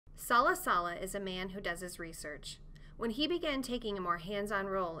Salah is a man who does his research. When he began taking a more hands-on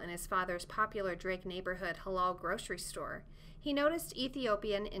role in his father's popular Drake neighborhood halal grocery store, he noticed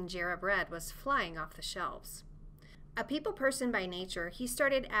Ethiopian injera bread was flying off the shelves. A people person by nature, he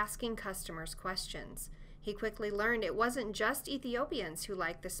started asking customers questions. He quickly learned it wasn't just Ethiopians who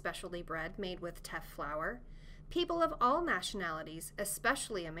liked the specialty bread made with teff flour. People of all nationalities,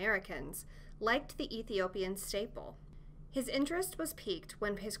 especially Americans, liked the Ethiopian staple. His interest was piqued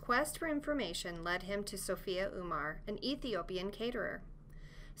when his quest for information led him to Sophia Umar, an Ethiopian caterer.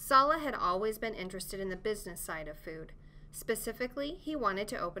 Salah had always been interested in the business side of food. Specifically, he wanted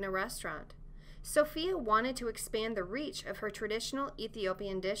to open a restaurant. Sophia wanted to expand the reach of her traditional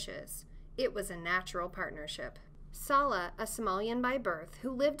Ethiopian dishes. It was a natural partnership. Salah, a Somalian by birth who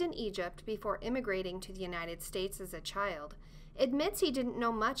lived in Egypt before immigrating to the United States as a child, admits he didn't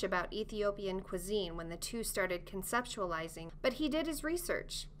know much about Ethiopian cuisine when the two started conceptualizing, but he did his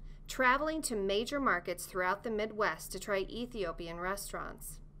research, traveling to major markets throughout the Midwest to try Ethiopian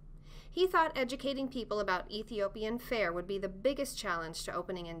restaurants. He thought educating people about Ethiopian fare would be the biggest challenge to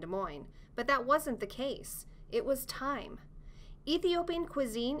opening in Des Moines, but that wasn't the case. It was time. Ethiopian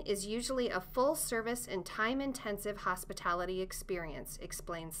cuisine is usually a full-service and time-intensive hospitality experience,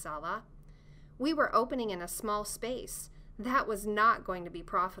 explains Salah. We were opening in a small space. That was not going to be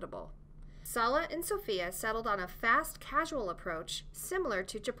profitable. Salah and Sophia settled on a fast, casual approach similar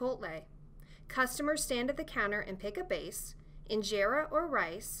to Chipotle. Customers stand at the counter and pick a base, injera or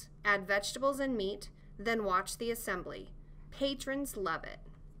rice, add vegetables and meat, then watch the assembly. Patrons love it.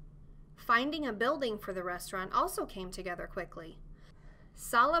 Finding a building for the restaurant also came together quickly.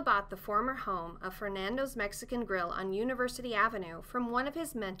 Salah bought the former home of Fernando's Mexican Grill on University Avenue from one of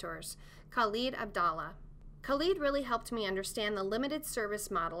his mentors, Khalid Abdallah. Khalid really helped me understand the limited service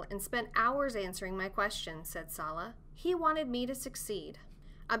model and spent hours answering my questions, said Salah. He wanted me to succeed.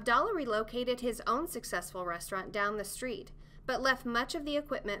 Abdallah relocated his own successful restaurant down the street, but left much of the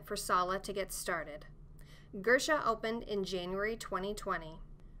equipment for Salah to get started. Gersha opened in January 2020.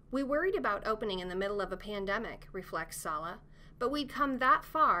 We worried about opening in the middle of a pandemic, reflects Salah, but we'd come that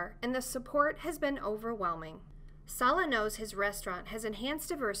far and the support has been overwhelming. Salah knows his restaurant has enhanced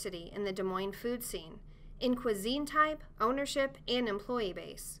diversity in the Des Moines food scene, in cuisine type, ownership, and employee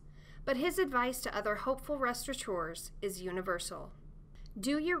base. But his advice to other hopeful restaurateurs is universal.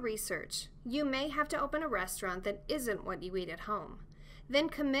 Do your research. You may have to open a restaurant that isn't what you eat at home. Then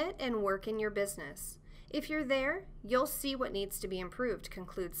commit and work in your business. If you're there, you'll see what needs to be improved,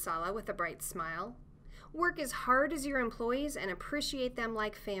 concludes Salah with a bright smile. Work as hard as your employees and appreciate them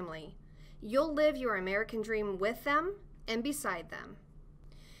like family. You'll live your American dream with them and beside them.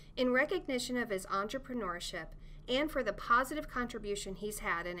 In recognition of his entrepreneurship and for the positive contribution he's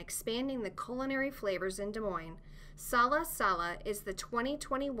had in expanding the culinary flavors in Des Moines, Salah is the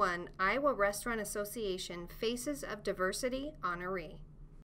 2021 Iowa Restaurant Association Faces of Diversity honoree.